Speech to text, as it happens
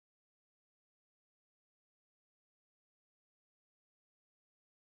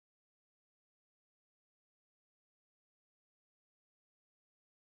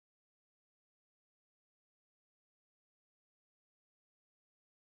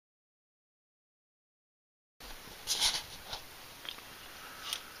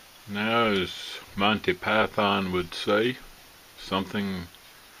Now, as Monty Python would say, something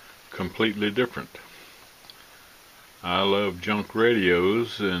completely different. I love junk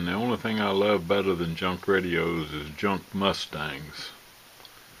radios, and the only thing I love better than junk radios is junk Mustangs.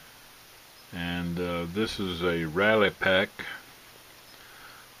 And this is a Rally Pak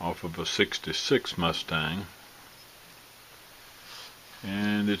off of a '66 Mustang,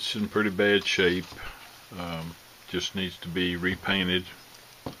 and it's in pretty bad shape. Just needs to be repainted.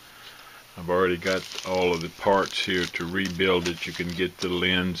 I've already got all of the parts here to rebuild it. You can get the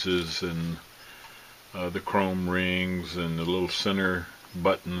lenses and the chrome rings and the little center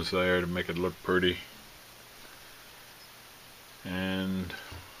buttons there to make it look pretty. And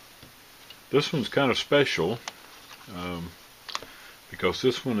this one's kind of special because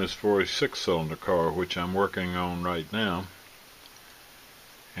this one is for a 6-cylinder car, which I'm working on right now.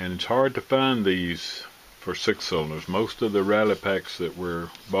 And it's hard to find these for 6 cylinders. Most of the Rally Paks that were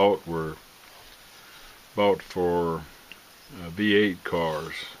bought for V8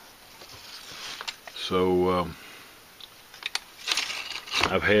 cars. So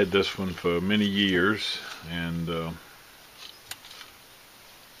I've had this one for many years, and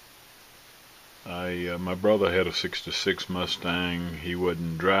my brother had a '66 Mustang. He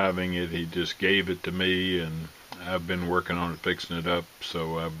wasn't driving it, he just gave it to me, and I've been working on it, fixing it up.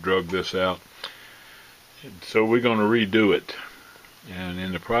 So I've drug this out. So we're going to redo it, and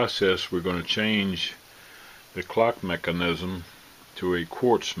in the process we're going to change the clock mechanism to a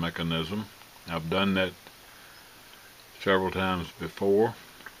quartz mechanism. I've done that several times before.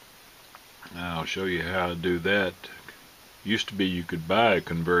 I'll show you how to do that. Used to be you could buy a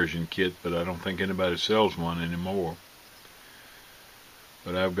conversion kit, but I don't think anybody sells one anymore.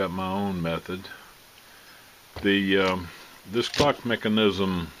 But I've got my own method. This clock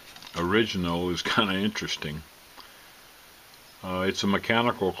mechanism original is kind of interesting. It's a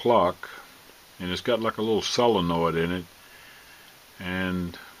mechanical clock, and it's got like a little solenoid in it,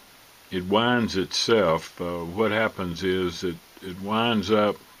 and it winds itself. What happens is it winds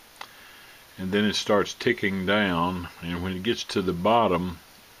up, and then it starts ticking down, and when it gets to the bottom,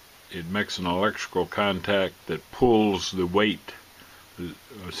 it makes an electrical contact that pulls the weight.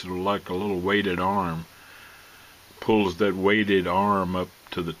 It's like a little weighted arm. Pulls that weighted arm up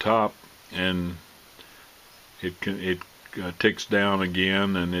to the top, and it ticks down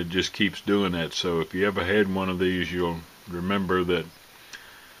again, and it just keeps doing that. So if you ever had one of these, you'll remember that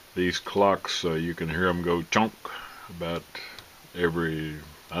these clocks, you can hear them go chunk about every,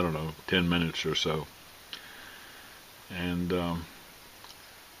 I don't know, 10 minutes or so. And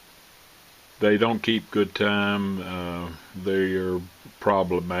they don't keep good time. They are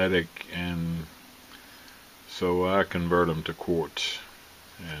problematic, and so I convert them to quartz,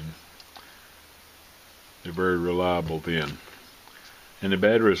 and they're very reliable then. And the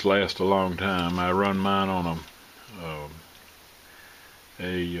batteries last a long time. I run mine on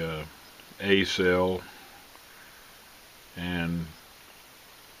a cell, and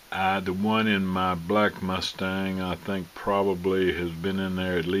the one in my black Mustang, I think probably has been in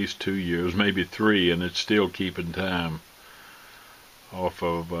there at least 2 years, maybe 3, and it's still keeping time off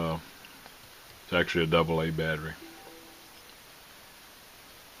of it's actually a AA battery.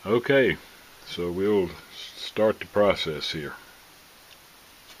 Okay, so we'll start the process here.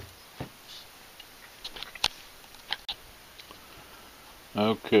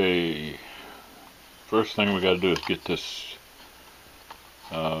 Okay, first thing we got to do is get this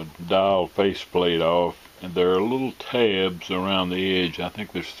dial faceplate off, and there are little tabs around the edge. I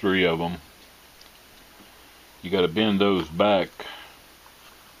think there's 3 of them. You got to bend those back,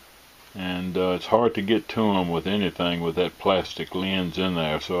 and it's hard to get to them with anything with that plastic lens in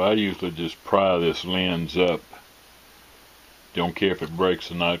there, so I usually just pry this lens up. Don't care if it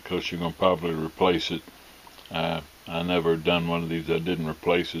breaks or not, because you're going to probably replace it. I never done one of these I didn't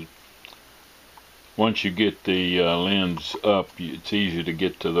replace it. Once you get the lens up, it's easy to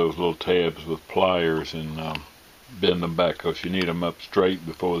get to those little tabs with pliers and bend them back, because you need them up straight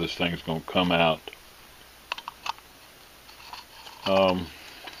before this thing's going to come out.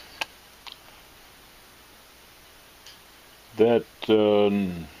 That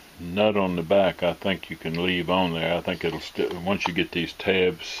nut on the back, I think you can leave on there. I think it'll once you get these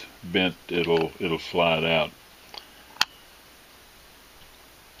tabs bent, it'll slide out.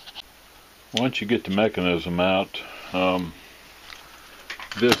 Once you get the mechanism out,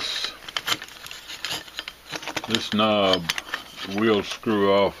 this knob will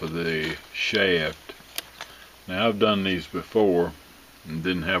screw off of the shaft. Now, I've done these before and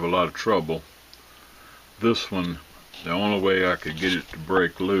didn't have a lot of trouble. This one, the only way I could get it to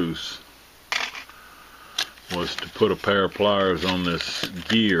break loose was to put a pair of pliers on this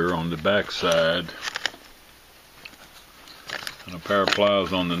gear on the back side and a pair of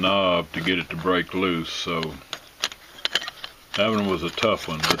pliers on the knob to get it to break loose. So that one was a tough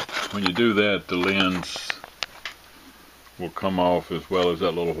one, but when you do that, the lens will come off, as well as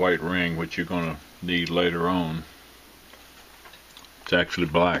that little white ring, which you're going to need later on. It's actually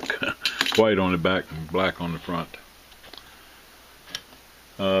black. White on the back and black on the front.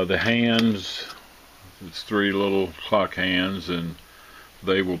 The hands, it's 3 little clock hands, and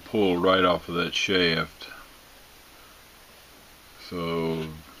they will pull right off of that shaft. So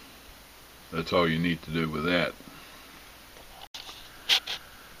that's all you need to do with that.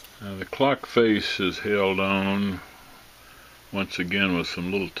 Now the clock face is held on once again with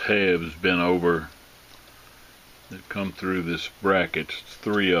some little tabs bent over that come through this bracket. It's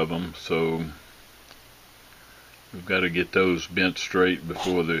 3 of them, so we've got to get those bent straight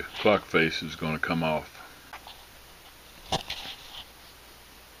before the clock face is going to come off.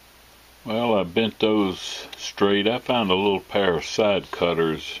 Well, I bent those straight. I found a little pair of side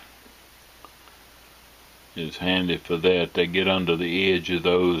cutters is handy for that. They get under the edge of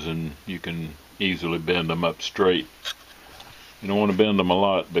those and you can easily bend them up straight. You don't want to bend them a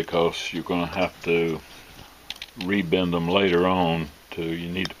lot because you're going to have to rebend them later on. You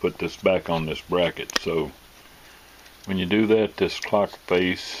need to put this back on this bracket. So when you do that, this clock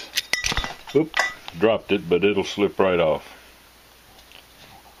face, whoop, dropped it, but it'll slip right off.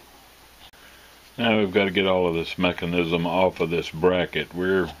 Now we've got to get all of this mechanism off of this bracket.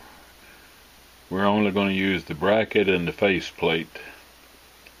 We're only going to use the bracket and the face plate.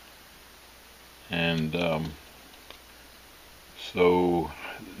 And so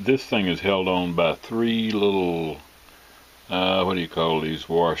this thing is held on by 3 little, what do you call these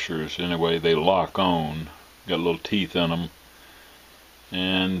washers? Anyway, they lock on. Got little teeth in them.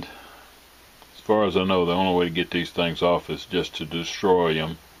 And as far as I know, the only way to get these things off is just to destroy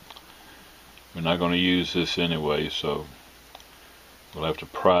them. We're not going to use this anyway, so we'll have to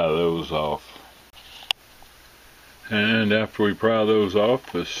pry those off. And after we pry those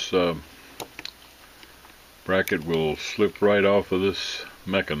off, this bracket will slip right off of this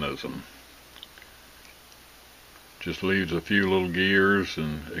mechanism. Just leaves a few little gears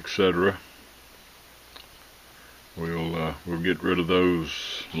and etc. We'll get rid of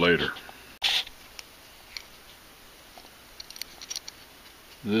those later.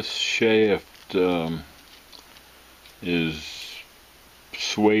 This shaft is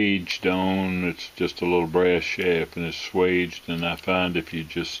swaged on. It's just a little brass shaft and it's swaged, and I find if you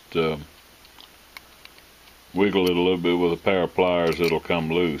just wiggle it a little bit with a pair of pliers, it'll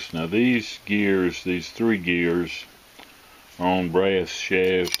come loose. Now these gears, these 3 gears, are on brass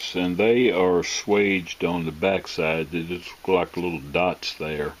shafts, and they are swaged on the back side. They just look like little dots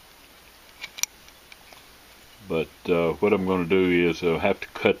there. But what I'm going to do is I'll have to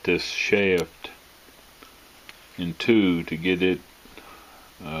cut this shaft in 2 to get it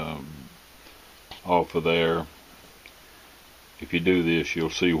off of there. If you do this, you'll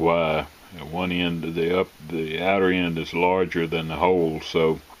see why. One end, the outer end is larger than the hole,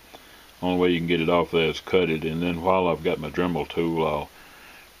 so the only way you can get it off there is cut it. And then while I've got my Dremel tool, I'll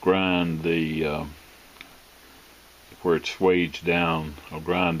grind the where it's swaged down. I'll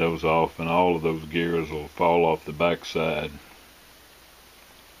grind those off, and all of those gears will fall off the back side.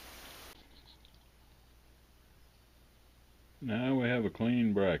 Now we have a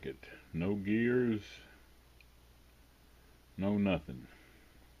clean bracket. No gears, no nothing.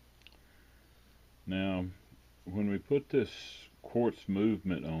 Now when we put this quartz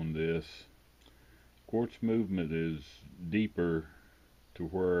movement on this, quartz movement is deeper to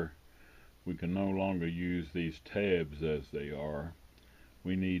where we can no longer use these tabs as they are.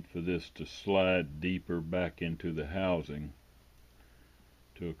 We need for this to slide deeper back into the housing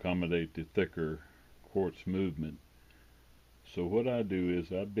to accommodate the thicker quartz movement. So what I do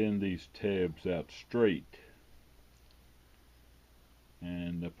is I bend these tabs out straight,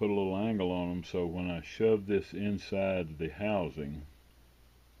 and I put a little angle on them, so when I shove this inside the housing,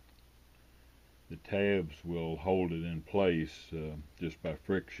 the tabs will hold it in place just by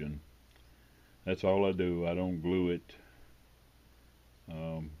friction. That's all I do. I don't glue it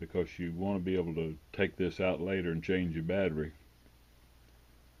because you want to be able to take this out later and change your battery.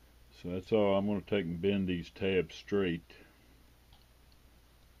 So that's all. I'm going to take and bend these tabs straight,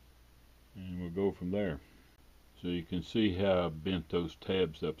 and we'll go from there. So you can see how I bent those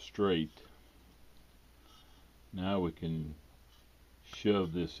tabs up straight. Now we can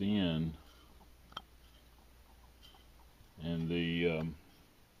shove this in, and the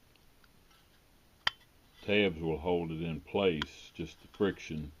tabs will hold it in place, just the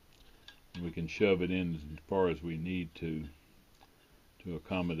friction. We can shove it in as far as we need to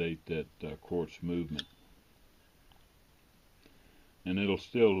accommodate that quartz movement. And it'll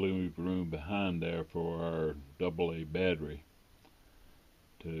still leave room behind there for our AA battery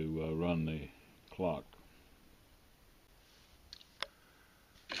to run the clock.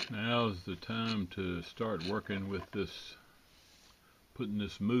 Now's the time to start working with this, putting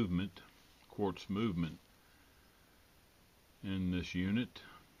this movement, quartz movement, in this unit.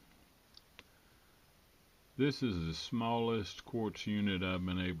 This is the smallest quartz unit I've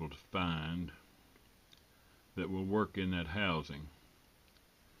been able to find that will work in that housing.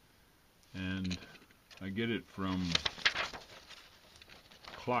 And I get it from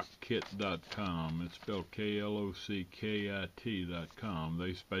clockkit.com. It's spelled KLOCKIT.com.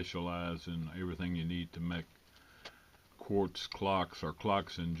 They specialize in everything you need to make quartz clocks, or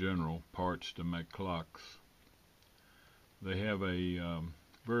clocks in general, parts to make clocks. They have a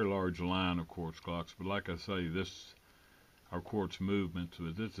very large line of quartz clocks, but like I say, our quartz movements,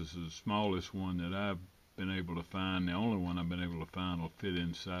 this is the smallest one that I've been able to find. The only one I've been able to find will fit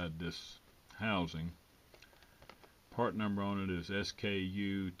inside this housing. Part number on it is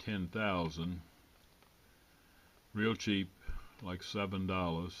SKU 10,000. Real cheap, like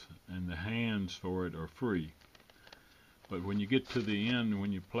 $7, and the hands for it are free. But when you get to the end,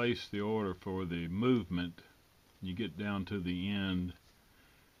 when you place the order for the movement, you get down to the end,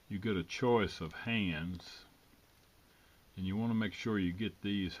 you get a choice of hands, and you want to make sure you get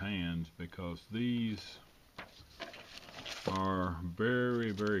these hands, because these are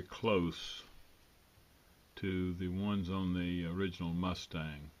very, very close to the ones on the original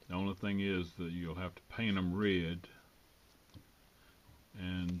Mustang. The only thing is that you'll have to paint them red,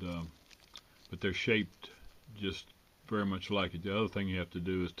 and but they're shaped just very much like it. The other thing you have to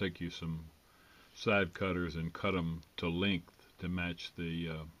do is take you some side cutters and cut them to length to match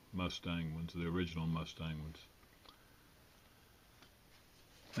the Mustang ones, the original Mustang ones.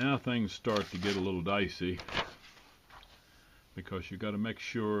 Now things start to get a little dicey, because you got to make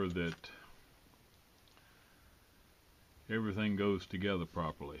sure that everything goes together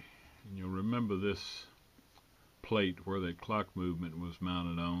properly. And you'll remember this plate where that clock movement was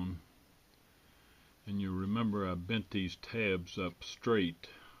mounted on, and you remember I bent these tabs up straight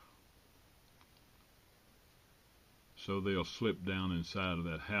so they'll slip down inside of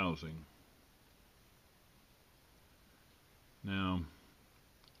that housing. Now,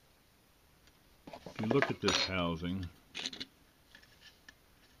 if you look at this housing,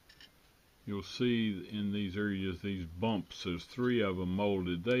 you'll see in these areas, these bumps, there's 3 of them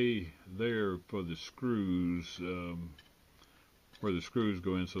molded. They're for the screws, where the screws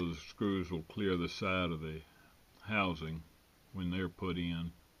go in, so the screws will clear the side of the housing when they're put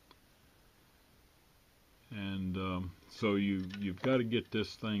in. And so you've got to get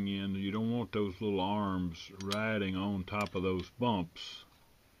this thing in. You don't want those little arms riding on top of those bumps.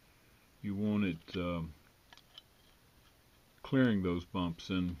 You want it clearing those bumps.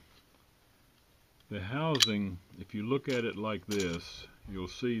 And the housing, if you look at it like this, you'll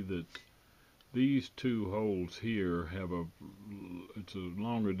see that these 2 holes here have it's a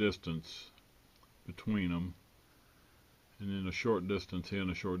longer distance between them, and then a short distance here and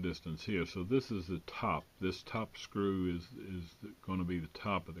a short distance here. So this is the top. This top screw is going to be the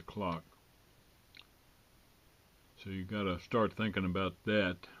top of the clock. So you got to start thinking about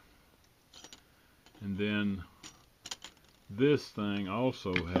that. And then this thing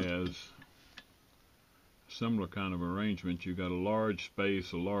also has similar kind of arrangement. You got a large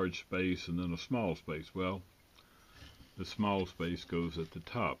space, and then a small space. Well, the small space goes at the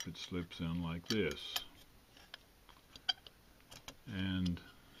top. It slips in like this. And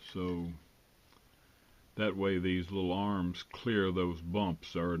so that way these little arms clear those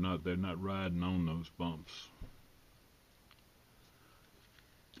bumps, they're not riding on those bumps.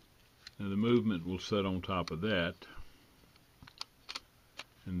 Now the movement will sit on top of that,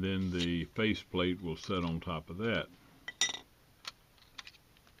 and then the faceplate will sit on top of that.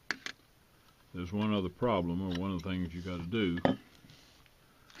 There's one other problem, or one of the things you got to do.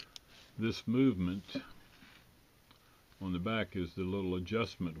 This movement on the back is the little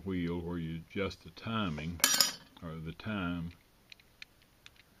adjustment wheel where you adjust the timing, or the time,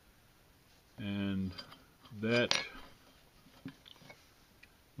 and that,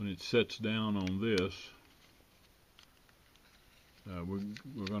 when it sets down on this,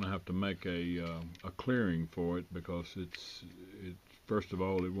 we're going to have to make a clearing for it, because it's first of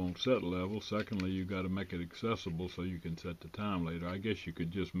all, it won't set level. Secondly, you got to make it accessible so you can set the time later. I guess you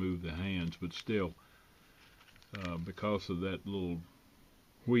could just move the hands, but still, because of that little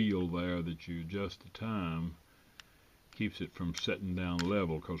wheel there that you adjust the time, keeps it from setting down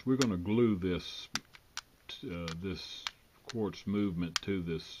level, because we're going to glue this this quartz movement to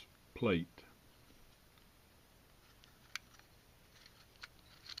this plate.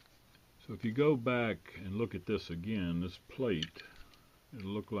 So if you go back and look at this again, this plate, it'll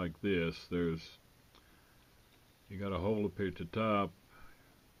look like this. You got a hole up here at the top,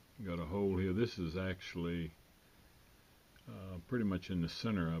 you got a hole here. This is actually pretty much in the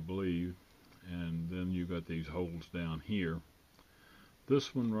center, I believe, and then you got these holes down here.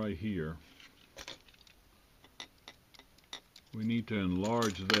 This one right here, we need to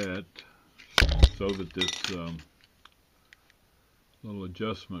enlarge that so that this little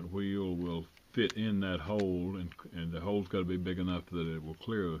adjustment wheel will fit in that hole, and the hole's got to be big enough that it will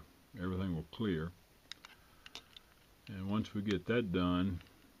clear, everything will clear. And once we get that done,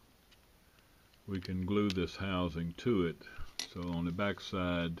 we can glue this housing to it. So on the back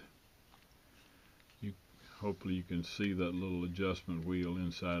side, hopefully you can see that little adjustment wheel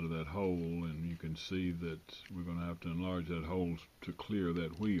inside of that hole, and you can see that we're going to have to enlarge that hole to clear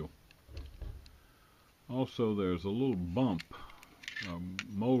that wheel. Also, there's a little bump,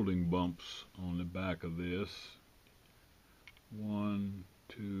 molding bumps on the back of this. 1,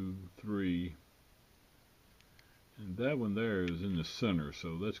 2, 3, and that one there is in the center,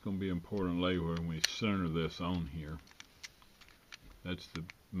 so that's going to be important later when we center this on here. That's the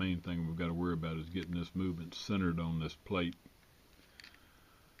main thing we've got to worry about, is getting this movement centered on this plate.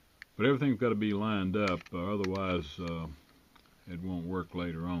 But everything's got to be lined up, otherwise it won't work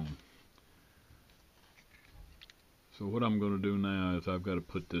later on. So what I'm going to do now is I've got to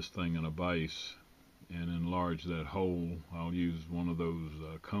put this thing in a vise and enlarge that hole. I'll use one of those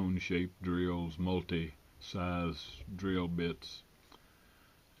cone-shaped drills, multi-size drill bits,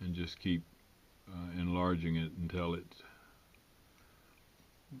 and just keep enlarging it until it's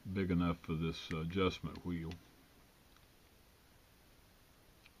big enough for this adjustment wheel.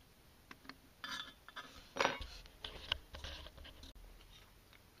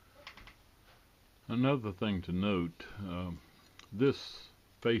 Another thing to note, this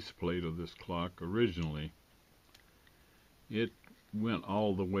faceplate of this clock, originally it went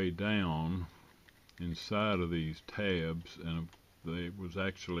all the way down inside of these tabs, and it was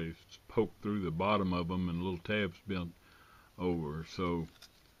actually poked through the bottom of them, and little tabs bent over. So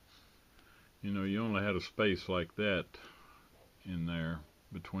you know, you only had a space like that in there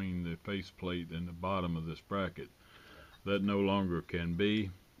between the faceplate and the bottom of this bracket. That no longer can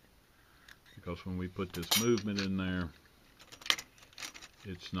be, because when we put this movement in there,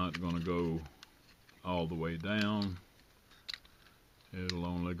 it's not going to go all the way down. It'll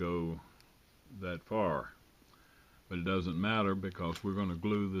only go that far. But it doesn't matter, because we're going to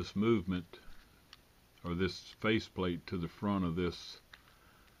glue this movement, or this faceplate, to the front of this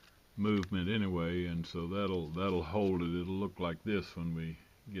movement anyway, and so that'll hold it. It'll look like this when we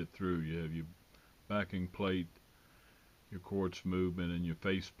get through. You have your backing plate, your quartz movement, and your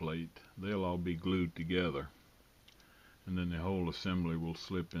faceplate. They'll all be glued together, and then the whole assembly will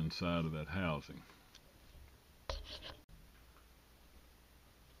slip inside of that housing.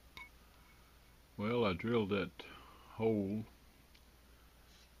 Well, I drilled that hole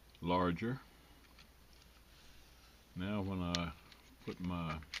larger. Now when I put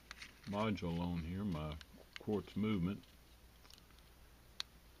my module on here, my quartz movement,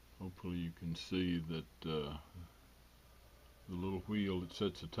 hopefully you can see that the little wheel that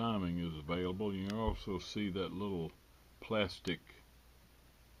sets the timing is available. You can also see that little plastic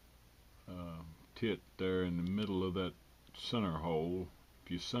tit there in the middle of that center hole.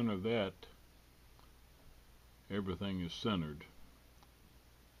 If you center that, everything is centered.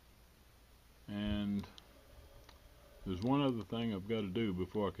 And there's one other thing I've got to do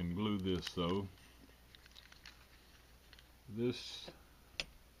before I can glue this, though. This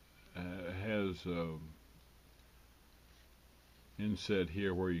has inset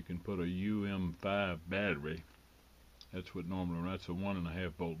here where you can put a UM5 battery. That's what normally, that's a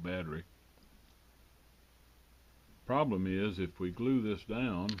 1.5 volt battery. Problem is, if we glue this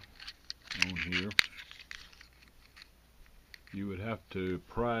down on here, you would have to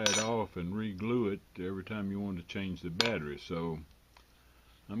pry it off and re-glue it every time you want to change the battery. So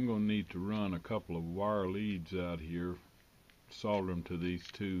I'm going to need to run a couple of wire leads out here, solder them to these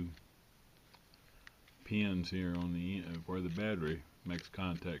two pins here on the end where the battery makes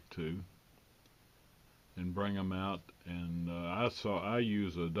contact to, and bring them out. And I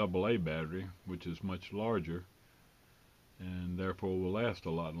use a AA battery, which is much larger and therefore will last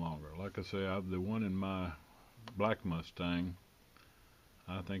a lot longer. Like I say, the one in my black Mustang,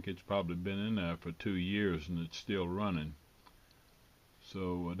 I think it's probably been in there for 2 years and it's still running.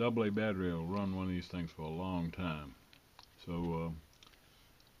 So a AA battery will run one of these things for a long time. So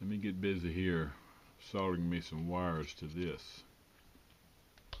let me get busy here soldering me some wires to this.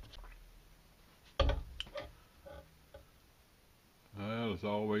 Well, it's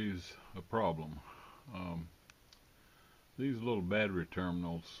always a problem. These little battery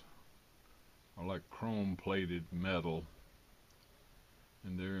terminals are like chrome plated metal,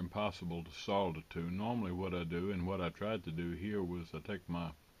 and they're impossible to solder to. Normally what I do, and what I tried to do here, was I take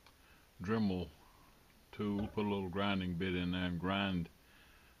my Dremel tool, put a little grinding bit in there and grind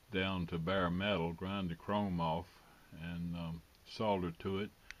down to bare metal, grind the chrome off, and solder to it.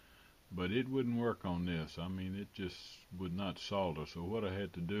 But it wouldn't work on this. I mean, it just would not solder. So what I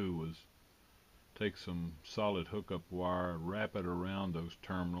had to do was take some solid hookup wire, wrap it around those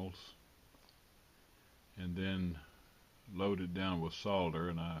terminals, and then load it down with solder.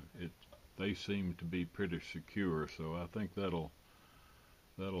 And they seem to be pretty secure, so I think that'll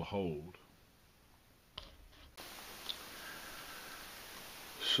hold.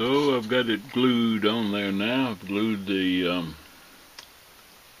 So I've got it glued on there now. I've glued the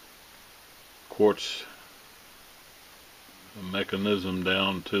quartz mechanism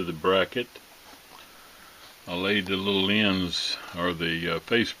down to the bracket. I laid the little ends, or the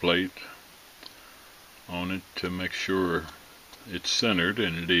faceplate, on it to make sure it's centered,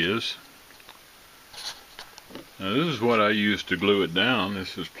 and it is. Now this is what I used to glue it down.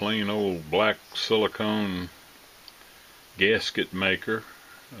 This is plain old black silicone gasket maker,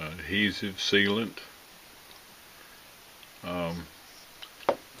 adhesive sealant.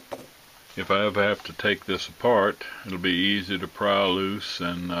 If I ever have to take this apart, it'll be easy to pry loose,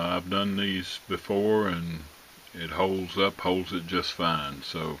 and I've done these before, and it holds it just fine.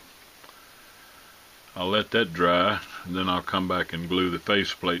 So I'll let that dry, and then I'll come back and glue the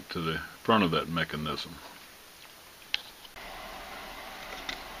faceplate to the front of that mechanism.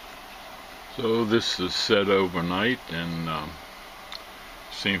 So this is set overnight, and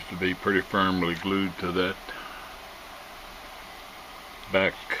seems to be pretty firmly glued to that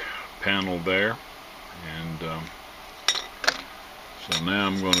back panel there. And so now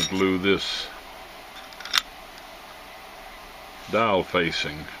I'm going to glue this dial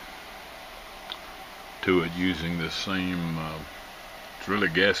facing to it using this same it's really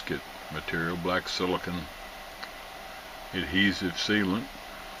gasket material, black silicone adhesive sealant.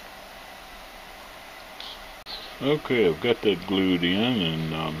 Okay, I've got that glued in,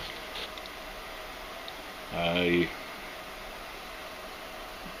 and I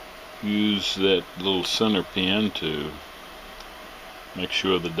use that little center pin to make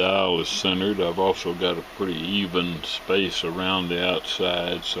sure the dial is centered. I've also got a pretty even space around the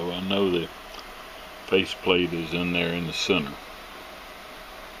outside, so I know the faceplate is in there in the center.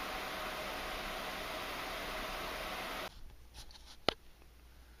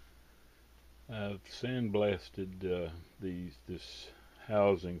 I've sandblasted this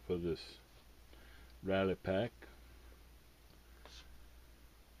housing for this Rally Pak,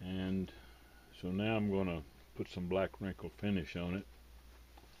 and so now I'm going to put some black wrinkle finish on it.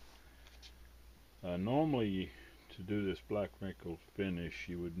 Normally, to do this black wrinkle finish,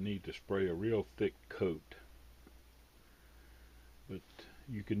 you would need to spray a real thick coat, but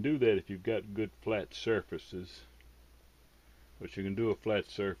you can do that if you've got good flat surfaces. But you can do a flat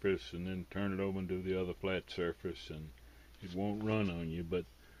surface and then turn it over and do the other flat surface, and it won't run on you. But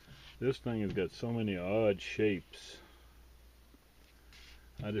this thing has got so many odd shapes,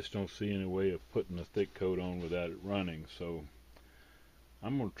 I just don't see any way of putting a thick coat on without it running. So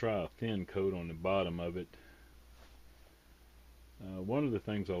I'm going to try a thin coat on the bottom of it. One of the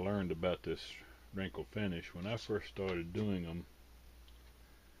things I learned about this wrinkle finish when I first started doing them,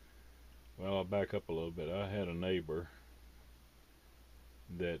 well, I'll back up a little bit. I had a neighbor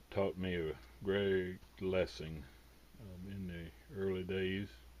that taught me a great lesson in the early days.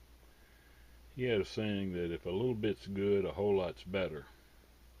 He had a saying that if a little bit's good, a whole lot's better.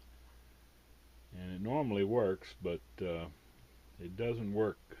 And it normally works, but it doesn't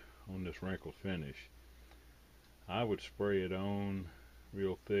work on this wrinkle finish. I would spray it on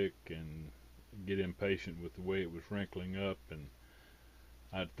real thick and get impatient with the way it was wrinkling up, and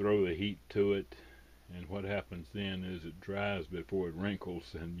I'd throw the heat to it, and what happens then is it dries before it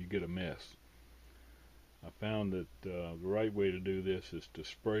wrinkles, and you get a mess. I found that the right way to do this is to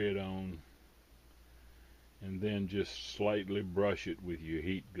spray it on and then just slightly brush it with your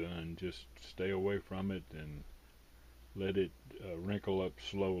heat gun. Just stay away from it and let it wrinkle up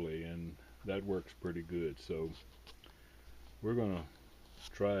slowly, and that works pretty good. So we're going to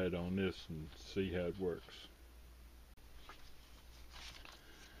try it on this and see how it works.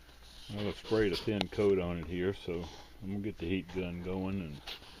 I've sprayed a thin coat on it here, so I'm going to get the heat gun going and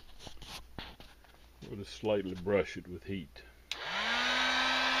We'll just slightly brush it with heat.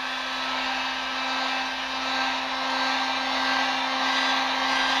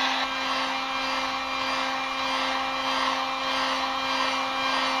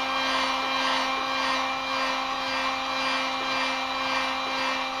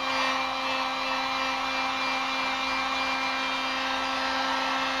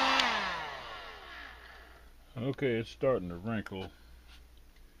 Okay, it's starting to wrinkle.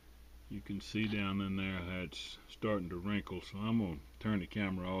 You can see down in there how it's starting to wrinkle, so I'm going to turn the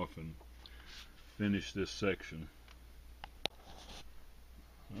camera off and finish this section.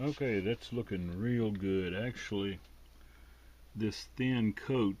 Okay, that's looking real good. Actually, this thin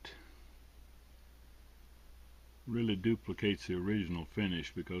coat really duplicates the original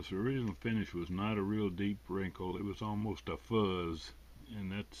finish, because the original finish was not a real deep wrinkle. It was almost a fuzz, and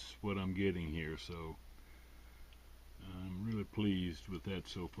that's what I'm getting here. So I'm really pleased with that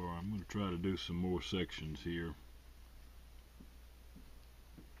so far. I'm going to try to do some more sections here.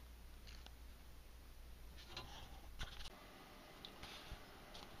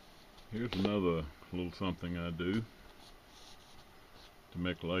 Here's another little something I do to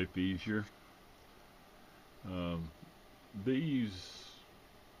make life easier. These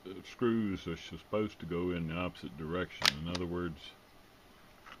screws are supposed to go in the opposite direction. In other words,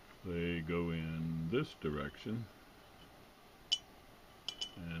 they go in this direction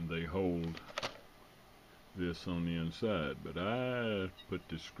and they hold this on the inside, but I put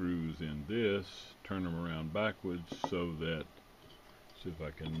the screws in this, turn them around backwards, so that, see if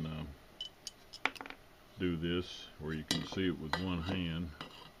I can do this where you can see it with one hand.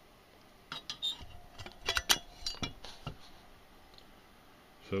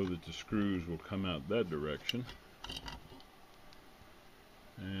 So that the screws will come out that direction,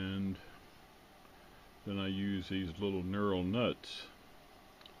 and then I use these little knurled nuts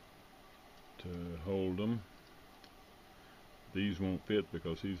to hold them. These won't fit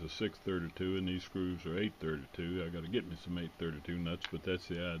because these are 632 and these screws are 832. I got to get me some 832 nuts, but that's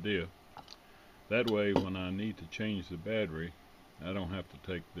the idea. That way, when I need to change the battery, I don't have to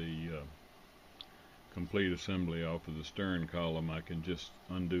take the complete assembly off of the stern column. I can just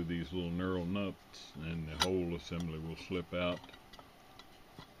undo these little knurled nuts and the whole assembly will slip out,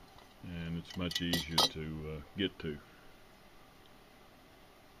 and it's much easier to get to.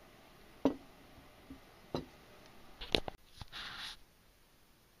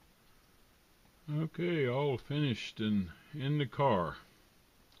 Okay, all finished and in the car,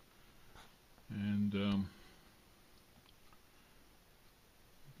 and you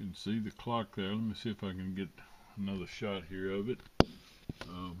can see the clock there. Let me see if I can get another shot here of it.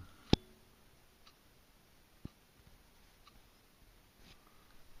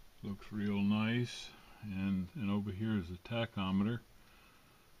 Looks real nice, and over here is the tachometer.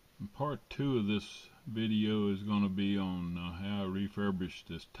 And part 2 of this video is going to be on how I refurbished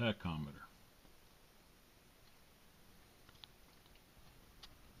this tachometer.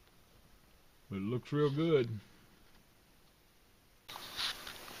 But it looks real good.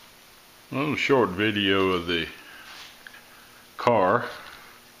 A little short video of the car.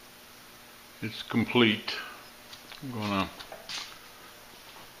 It's complete. The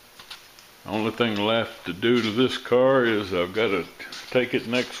only thing left to do to this car is I've got to take it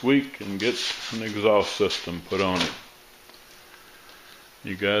next week and get an exhaust system put on it.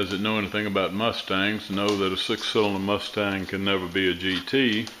 You guys that know anything about Mustangs know that a 6-cylinder Mustang can never be a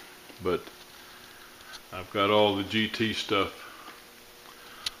GT, but I've got all the GT stuff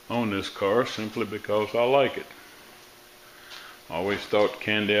on this car simply because I like it. I always thought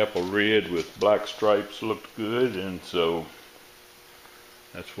candy apple red with black stripes looked good, and so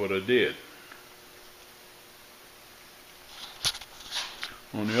that's what I did.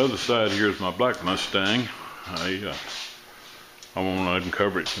 On the other side here is my black Mustang. I won't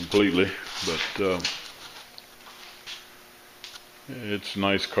uncover it completely, but it's a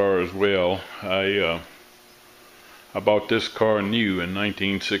nice car as well. I bought this car new in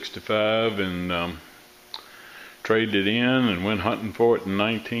 1965 and traded it in and went hunting for it in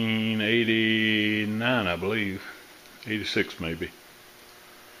 1989, I believe, 86 maybe.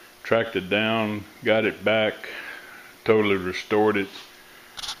 Tracked it down, got it back, totally restored it.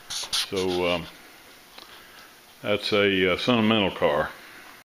 So that's a sentimental car.